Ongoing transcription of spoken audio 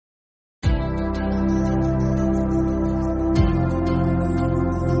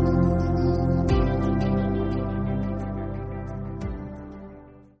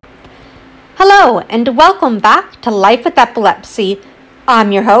Hello, and welcome back to Life with Epilepsy.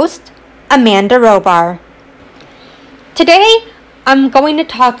 I'm your host, Amanda Robar. Today, I'm going to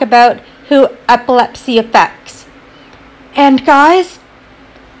talk about who epilepsy affects. And guys,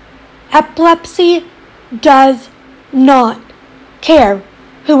 epilepsy does not care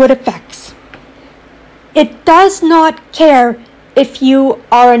who it affects. It does not care if you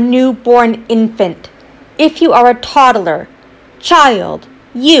are a newborn infant, if you are a toddler, child,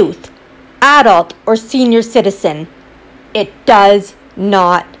 youth, adult, or senior citizen. It does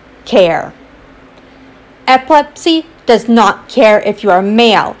not care. Epilepsy does not care if you are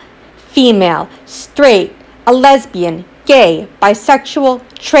male, female, straight, a lesbian, gay, bisexual,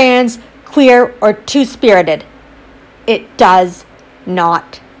 trans, queer, or two-spirited. It does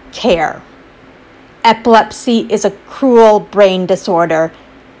not care. Epilepsy is a cruel brain disorder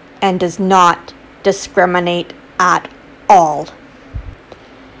and does not discriminate at all.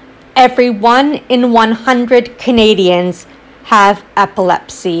 Every 1 in 100 Canadians have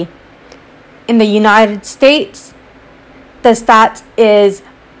epilepsy. In the United States, the stat is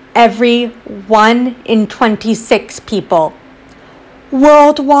every 1 in 26 people.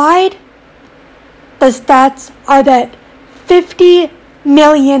 Worldwide, the stats are that 50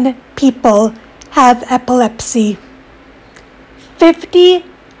 million people have epilepsy. 50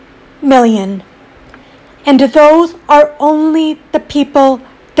 million. And those are only the people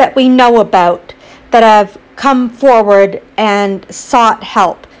that we know about that have come forward and sought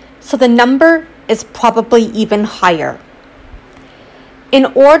help. So the number is probably even higher. In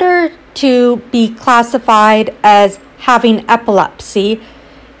order to be classified as having epilepsy,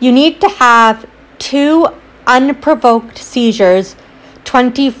 you need to have 2 unprovoked seizures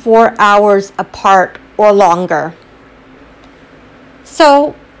 24 hours apart or longer.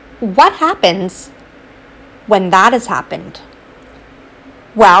 So, what happens when that has happened?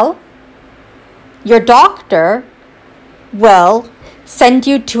 Well, your doctor will send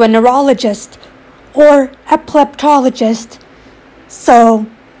you to a neurologist or epileptologist. So,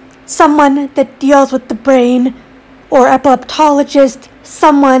 someone that deals with the brain, or epileptologist,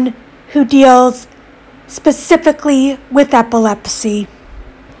 someone who deals specifically with epilepsy.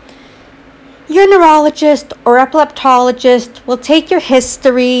 Your neurologist or epileptologist will take your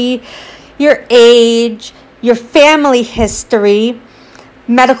history, your age, your family history,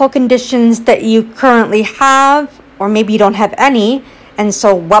 medical conditions that you currently have, or maybe you don't have any, and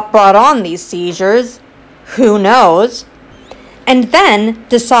so what brought on these seizures, who knows, and then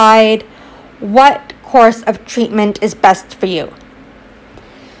decide what course of treatment is best for you.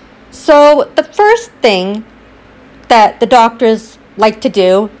 So the first thing that the doctors like to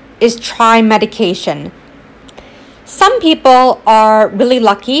do is try medication. Some people are really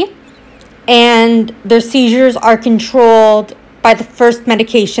lucky and their seizures are controlled by the first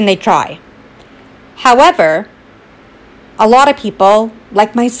medication they try. However, a lot of people,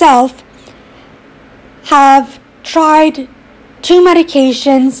 like myself, have tried 2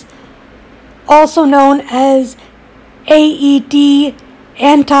 medications, also known as AED,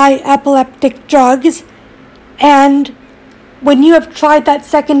 anti-epileptic drugs, and when you have tried that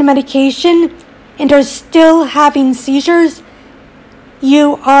second medication and are still having seizures,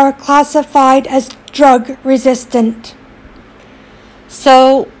 you are classified as drug resistant.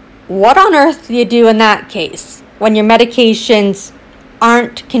 So, what on earth do you do in that case when your medications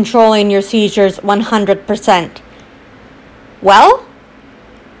aren't controlling your seizures 100%? Well,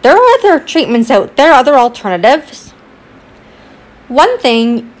 there are other treatments out there, other alternatives. One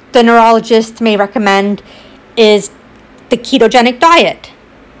thing the neurologist may recommend is the ketogenic diet,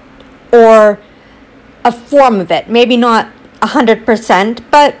 or a form of it, maybe not 100%,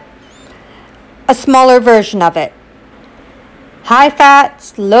 but a smaller version of it. High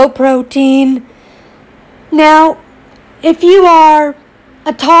fats, low protein. Now, if you are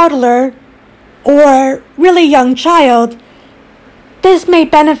a toddler or really young child, this may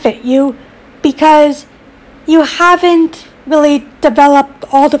benefit you because you haven't really developed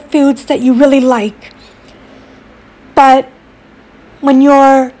all the foods that you really like. But when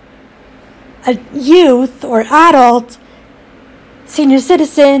you're a youth or adult, senior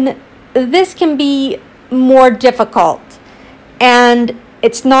citizen, this can be more difficult. And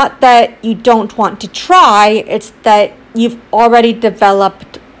it's not that you don't want to try, it's that you've already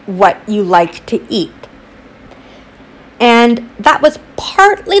developed what you like to eat. And that was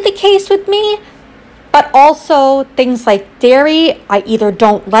partly the case with me, but also things like dairy, I either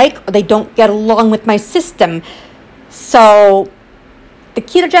don't like or they don't get along with my system. So the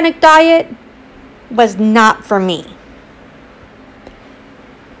ketogenic diet was not for me.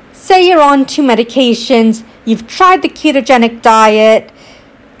 Say you're on 2 medications, you've tried the ketogenic diet,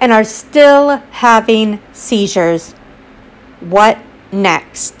 and are still having seizures. What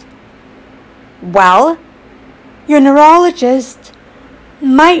next? Well, your neurologist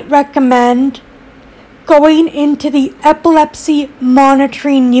might recommend going into the Epilepsy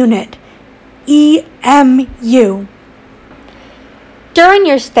Monitoring Unit, EMU. During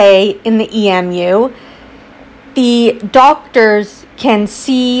your stay in the EMU, the doctors can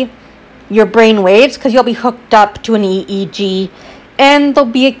see your brain waves because you'll be hooked up to an EEG, and there'll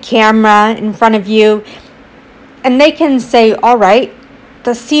be a camera in front of you, and they can say, all right,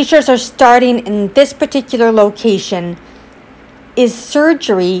 the seizures are starting in this particular location. Is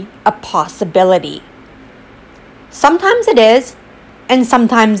surgery a possibility? Sometimes it is, and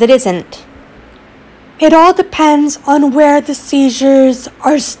sometimes it isn't. It all depends on where the seizures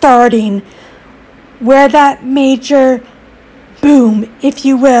are starting, where that major boom, if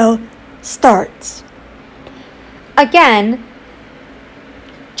you will, starts. Again,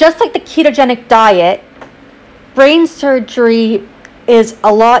 just like the ketogenic diet, brain surgery is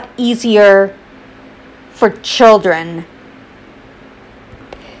a lot easier for children.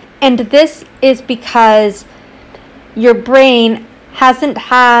 And this is because your brain hasn't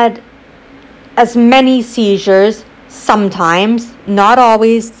had as many seizures sometimes, not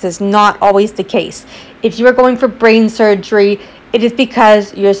always. This is not always the case. If you are going for brain surgery, it is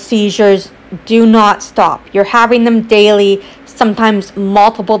because your seizures do not stop. You're having them daily, sometimes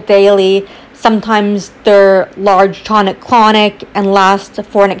multiple daily. Sometimes they're large tonic-clonic and last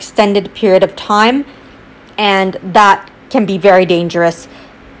for an extended period of time, and that can be very dangerous.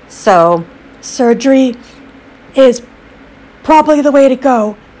 So, surgery is probably the way to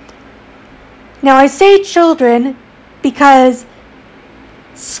go. Now, I say children because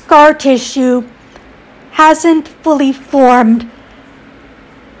scar tissue hasn't fully formed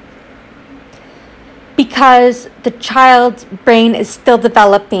because the child's brain is still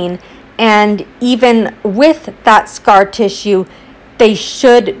developing, and even with that scar tissue, they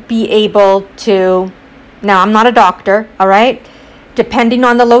should be able to, now I'm not a doctor, all right? Depending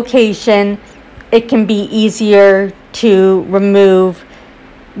on the location, it can be easier to remove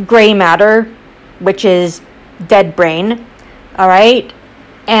gray matter, which is dead brain, all right?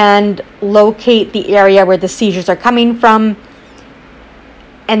 And locate the area where the seizures are coming from,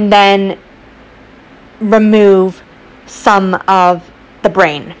 and then remove some of the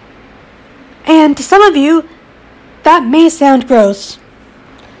brain. And to some of you, that may sound gross.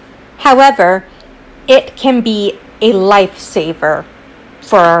 However, it can be a lifesaver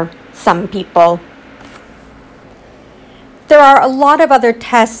for some people. There are a lot of other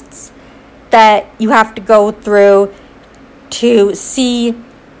tests that you have to go through to see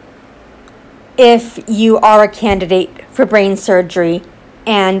if you are a candidate for brain surgery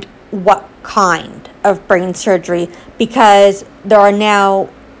and what kind of brain surgery, because there are now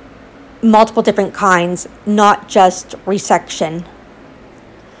multiple different kinds, not just resection.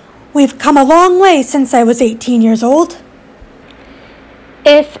 We've come a long way since I was 18 years old.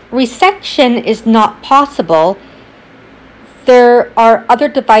 If resection is not possible, there are other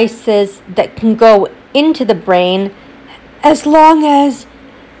devices that can go into the brain as long as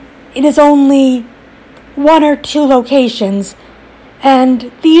it is only 1 or 2 locations.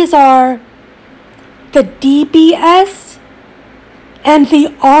 And these are the DBS and the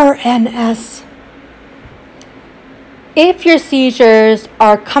RNS. If your seizures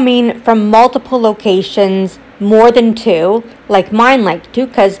are coming from multiple locations, more than 2, like mine like to,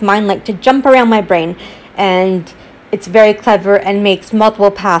 because mine like to jump around my brain, and it's very clever and makes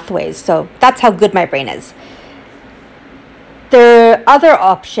multiple pathways, so that's how good my brain is. The other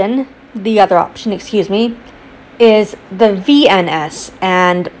option, is the VNS,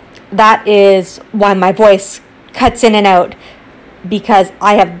 and that is why my voice cuts in and out, because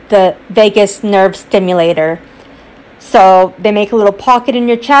I have the vagus nerve stimulator. So they make a little pocket in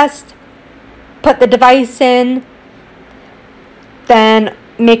your chest, put the device in, then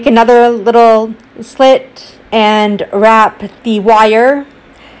make another little slit and wrap the wire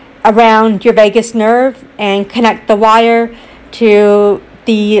around your vagus nerve and connect the wire to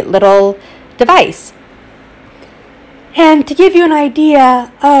the little device. And to give you an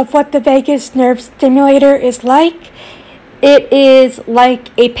idea of what the vagus nerve stimulator is like, it is like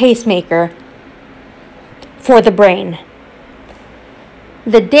a pacemaker for the brain.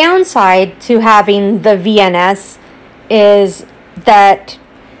 The downside to having the VNS is that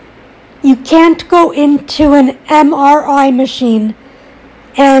you can't go into an MRI machine,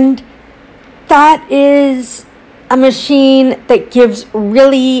 and that is a machine that gives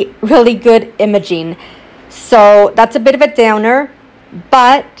really, really good imaging. So that's a bit of a downer,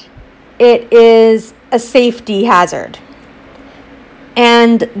 but it is a safety hazard.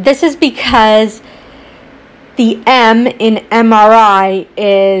 And this is because the M in MRI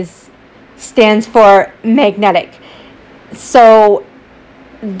stands for magnetic. So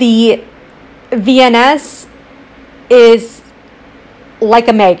the VNS is like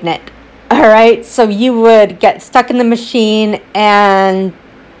a magnet. All right, so you would get stuck in the machine and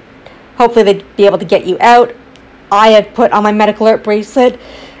hopefully they'd be able to get you out. I have put on my medical alert bracelet,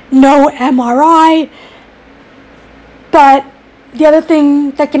 no MRI. But the other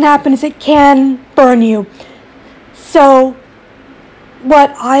thing that can happen is it can burn you. So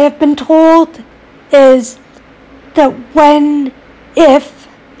what I have been told is that if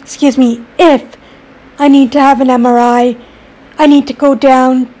I need to have an MRI, I need to go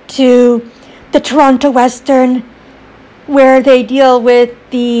down to the Toronto Western where they deal with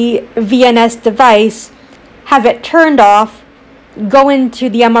the VNS device, have it turned off, go into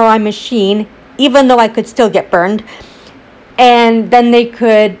the MRI machine, even though I could still get burned, and then they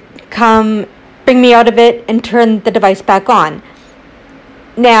could come bring me out of it and turn the device back on.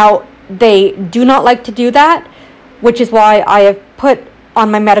 Now, they do not like to do that, which is why I have put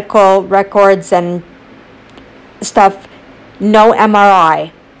on my medical records and stuff, no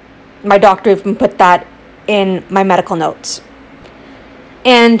MRI. My doctor even put that in my medical notes.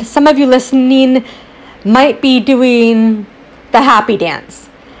 And some of you listening might be doing the happy dance.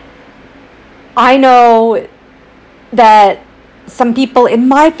 I know that some people in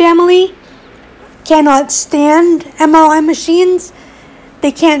my family cannot stand MRI machines.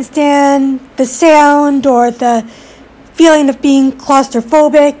 They can't stand the sound or the feeling of being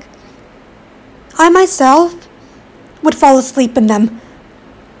claustrophobic. I myself would fall asleep in them.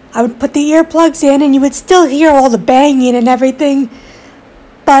 I would put the earplugs in and you would still hear all the banging and everything.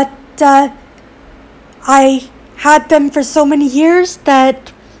 But I had them for so many years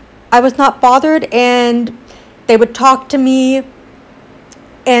that I was not bothered, and they would talk to me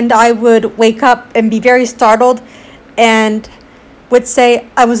and I would wake up and be very startled and would say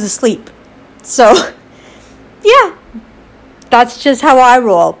I was asleep. So, yeah, that's just how I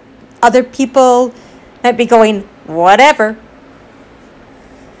roll. Other people might be going, whatever.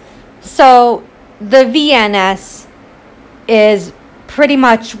 So, the VNS is pretty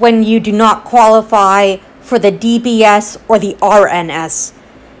much when you do not qualify for the DBS or the RNS.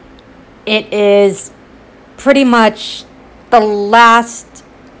 It is pretty much the last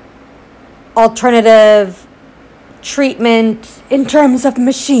alternative treatment in terms of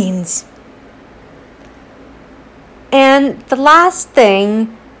machines. And the last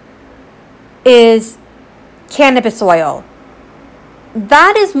thing is cannabis oil.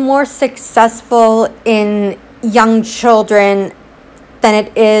 That is more successful in young children than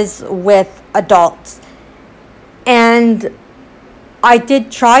it is with adults. And I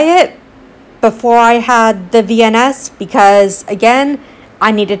did try it before I had the VNS because, again,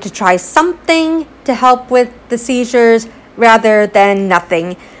 I needed to try something to help with the seizures rather than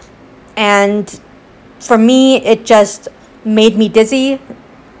nothing. And for me, it just made me dizzy,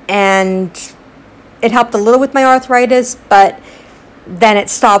 and it helped a little with my arthritis, but then it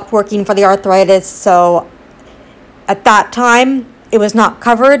stopped working for the arthritis. So at that time, it was not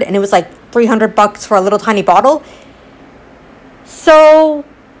covered, and it was like $300 for a little tiny bottle. So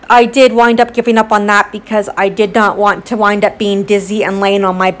I did wind up giving up on that because I did not want to wind up being dizzy and laying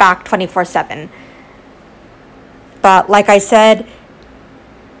on my back 24/7. But like I said,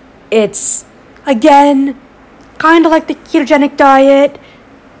 it's, again, kind of like the ketogenic diet,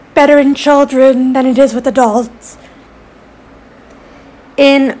 better in children than it is with adults.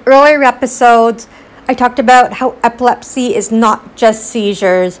 In earlier episodes, I talked about how epilepsy is not just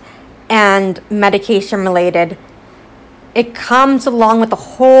seizures and medication related. It comes along with a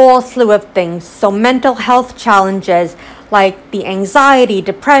whole slew of things. So mental health challenges like the anxiety,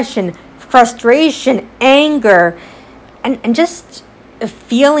 depression, frustration, anger, and just a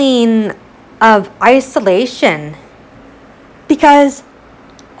feeling of isolation. Because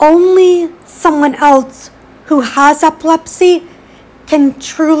only someone else who has epilepsy can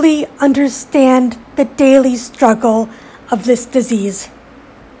truly understand the daily struggle of this disease.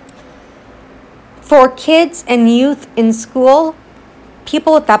 For kids and youth in school,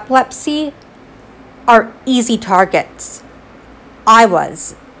 people with epilepsy are easy targets. I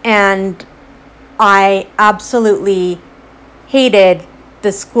was, and I absolutely hated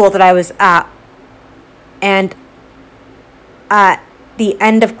the school that I was at. And at the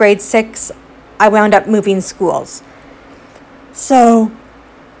end of grade 6, I wound up moving schools. So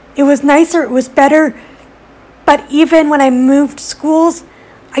it was nicer, it was better, but even when I moved schools,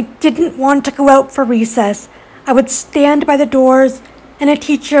 I didn't want to go out for recess. I would stand by the doors and a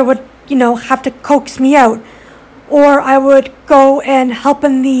teacher would, have to coax me out. or I would go and help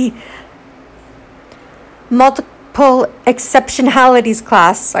in the multiple exceptionalities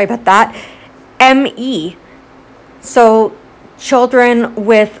class, sorry about that, ME. So children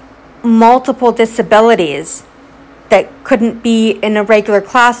with multiple disabilities that couldn't be in a regular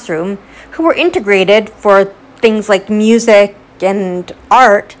classroom, who were integrated for things like music and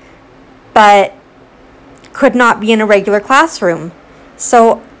art, but could not be in a regular classroom.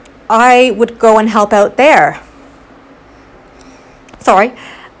 So I would go and help out there.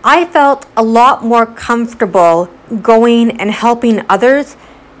 I felt a lot more comfortable going and helping others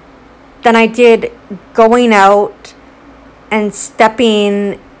than I did going out and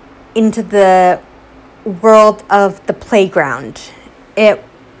stepping into the world of the playground. It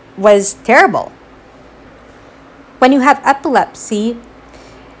was terrible. When you have epilepsy,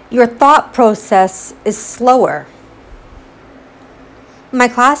 your thought process is slower. My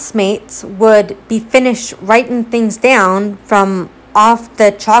classmates would be finished writing things down from off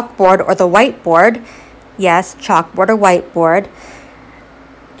the chalkboard or the whiteboard. Yes, chalkboard or whiteboard.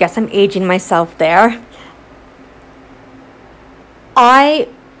 Guess I'm aging myself there. I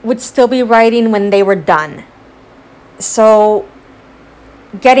would still be writing when they were done. So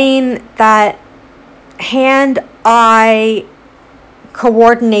getting that hand-eye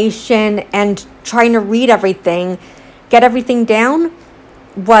coordination and trying to read everything, get everything down,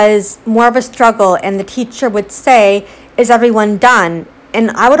 was more of a struggle. And the teacher would say, "Is everyone done?" And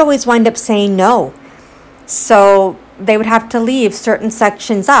I would always wind up saying no. So they would have to leave certain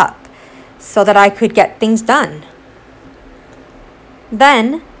sections up so that I could get things done.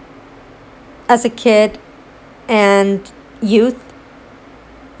 Then, as a kid and youth,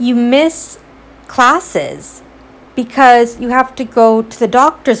 you miss classes because you have to go to the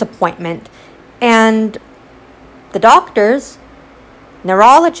doctor's appointment. And the doctors,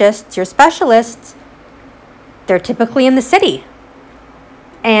 neurologists, your specialists, they're typically in the city.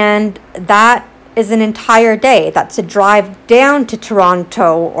 And that is an entire day. That's a drive down to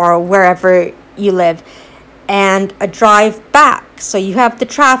Toronto or wherever you live, and a drive back. So you have the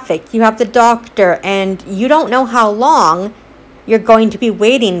traffic, you have the doctor, and you don't know how long you're going to be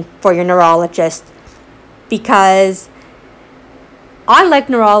waiting for your neurologist, because I like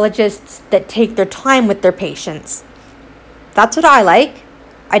neurologists that take their time with their patients. That's what I like.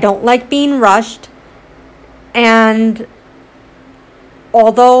 I don't like being rushed. And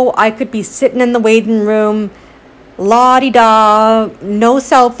although I could be sitting in the waiting room, la-di-da, no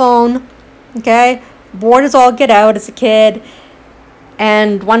cell phone, okay, bored as all get out as a kid,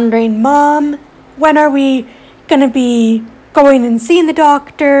 and wondering, "Mom, when are we going to be going and seeing the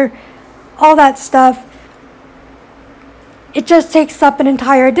doctor?" All that stuff. It just takes up an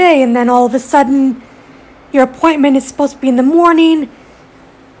entire day, and then all of a sudden, your appointment is supposed to be in the morning.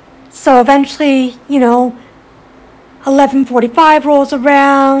 So eventually, 11:45 rolls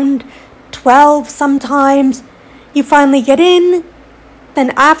around, 12 sometimes. You finally get in.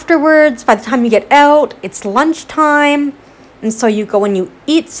 Then afterwards, by the time you get out, it's lunchtime. And so you go and you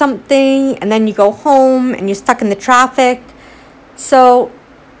eat something, and then you go home and you're stuck in the traffic. So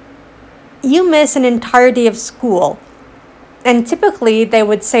you miss an entire day of school. And typically they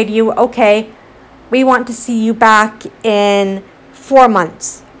would say to you, "Okay, we want to see you back in 4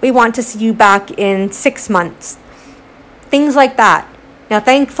 months. We want to see you back in 6 months." Things like that. Now,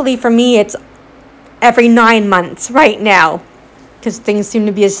 thankfully for me, it's every 9 months right now, because things seem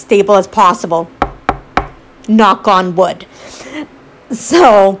to be as stable as possible. Knock on wood.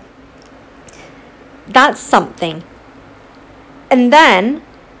 So that's something. And then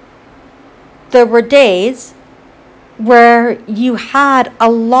there were days where you had a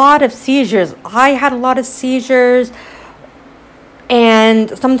lot of seizures. I had a lot of seizures,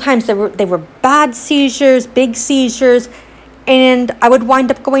 and sometimes they were bad seizures, big seizures, and I would wind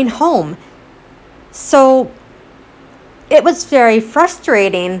up going home. So it was very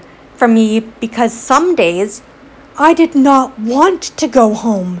frustrating for me, because some days I did not want to go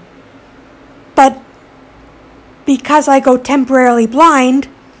home. But because I go temporarily blind,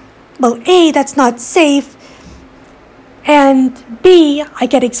 well, A, that's not safe, and B, I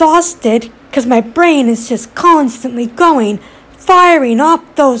get exhausted because my brain is just constantly going, firing off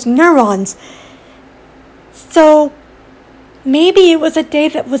those neurons. So maybe it was a day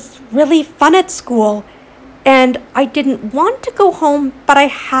that was really fun at school, and I didn't want to go home, but I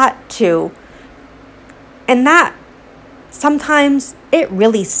had to. And that, sometimes, it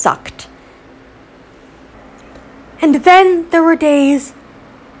really sucked. And then there were days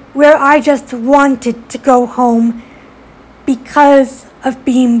where I just wanted to go home because of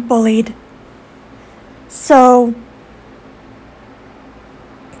being bullied. So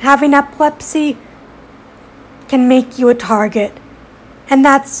having epilepsy can make you a target. And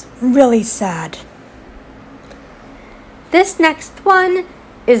that's really sad. This next one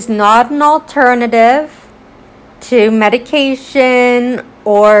is not an alternative to medication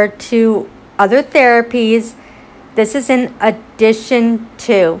or to other therapies. This is in addition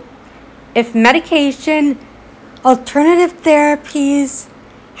to. If medication, alternative therapies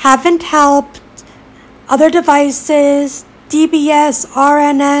haven't helped, other devices, DBS,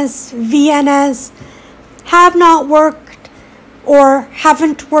 RNS, VNS, have not worked or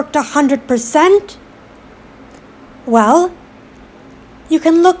haven't worked 100%, well, you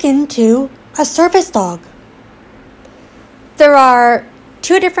can look into a service dog. There are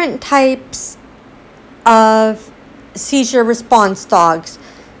 2 different types of seizure response dogs.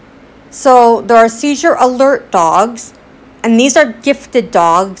 So there are seizure alert dogs, and these are gifted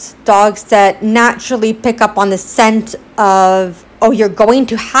dogs that naturally pick up on the scent of, oh, you're going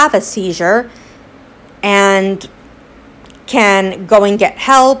to have a seizure, and can go and get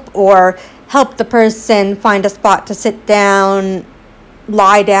help or help the person find a spot to sit down,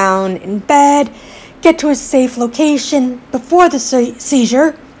 lie down in bed, get to a safe location before the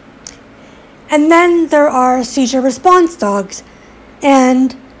seizure. And then there are seizure response dogs,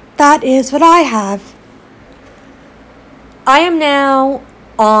 and that is what I have. I am now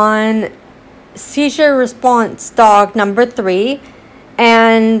on seizure response dog number 3,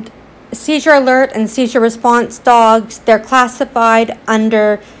 and seizure alert and seizure response dogs, they're classified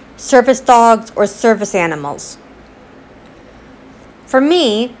under service dogs or service animals. For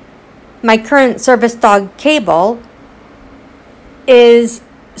me, my current service dog, Cable, is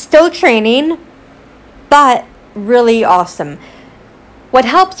still training, but really awesome. What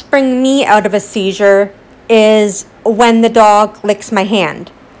helps bring me out of a seizure is when the dog licks my hand.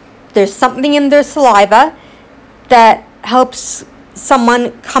 There's something in their saliva that helps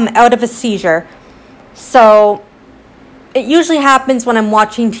someone come out of a seizure. So it usually happens when I'm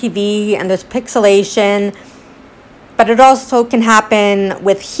watching TV and there's pixelation, but it also can happen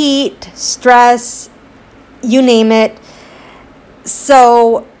with heat, stress, you name it.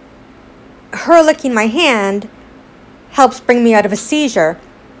 So her licking my hand helps bring me out of a seizure.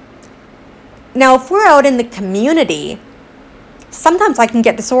 Now, if we're out in the community, sometimes I can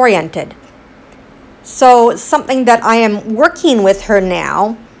get disoriented. So something that I am working with her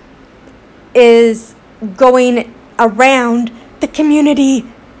now is going around the community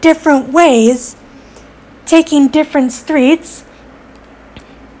different ways, taking different streets,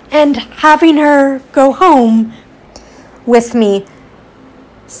 and having her go home with me.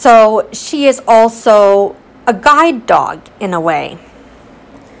 So she is also a guide dog in a way.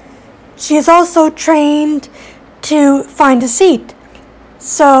 She is also trained to find a seat.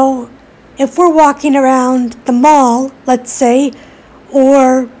 So if we're walking around the mall, let's say,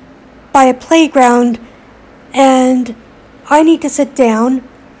 or by a playground, and I need to sit down,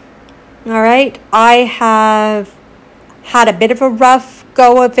 all right, I have had a bit of a rough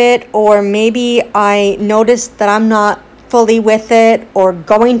go of it, or maybe I noticed that I'm not fully with it or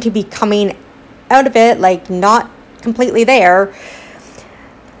going to be coming out of it, like not completely there,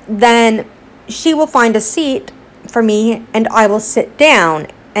 then she will find a seat for me and I will sit down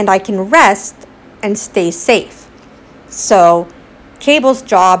and I can rest and stay safe. So Cable's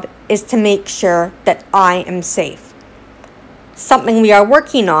job is to make sure that I am safe. Something we are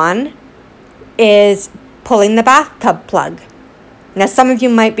working on is pulling the bathtub plug. Now some of you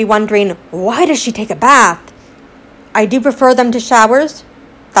might be wondering, why does she take a bath? I do prefer them to showers.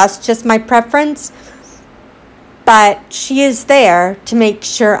 That's just my preference. But she is there to make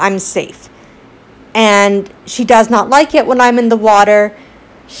sure I'm safe. And she does not like it when I'm in the water.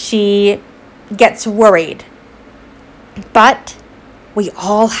 She gets worried. But we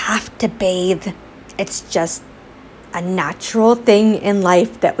all have to bathe. It's just a natural thing in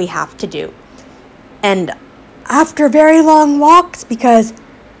life that we have to do. And after very long walks, because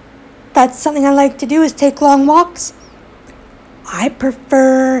that's something I like to do, is take long walks, I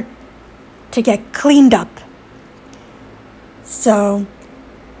prefer to get cleaned up. So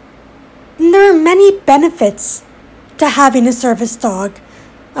there are many benefits to having a service dog.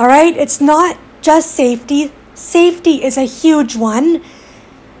 All right, it's not just safety. Safety is a huge one.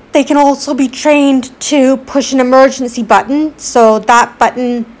 They can also be trained to push an emergency button. So that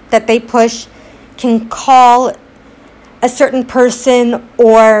button that they push can call a certain person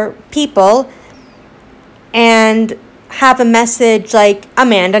or people and have a message like,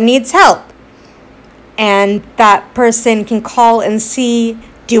 Amanda needs help. And that person can call and see,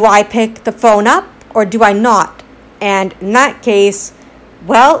 do I pick the phone up or do I not? And in that case,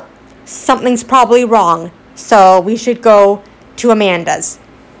 well, something's probably wrong. So we should go to Amanda's.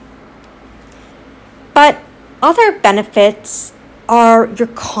 But other benefits are your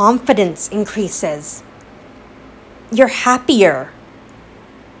confidence increases. You're happier.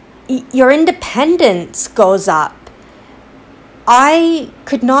 Your independence goes up. I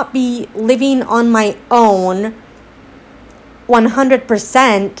could not be living on my own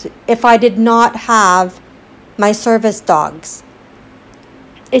 100% if I did not have my service dogs.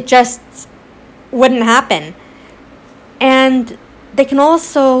 It just wouldn't happen. And they can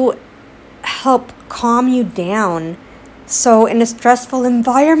also help calm you down. So in a stressful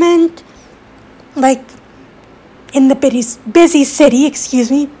environment, like in the busy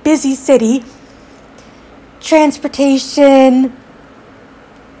city, transportation,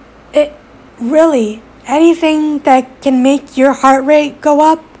 it really, anything that can make your heart rate go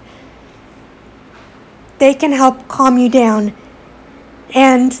up, they can help calm you down.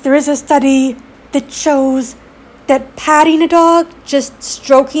 And there is a study that shows that patting a dog, just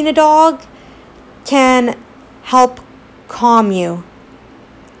stroking a dog, can help calm you.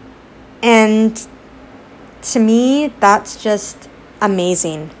 And to me, that's just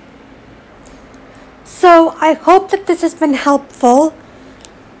amazing. So I hope that this has been helpful,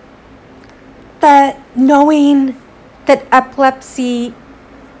 that knowing That epilepsy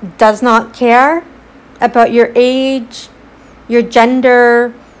does not care about your age, your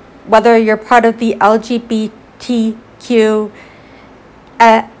gender, whether you're part of the LGBTQ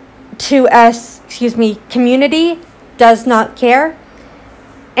 2S community, does not care.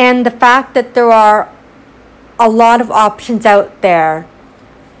 And the fact that there are a lot of options out there.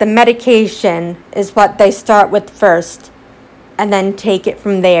 The medication is what they start with first and then take it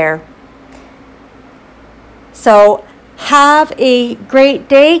from there. So have a great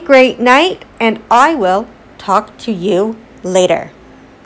day, great night, and I will talk to you later.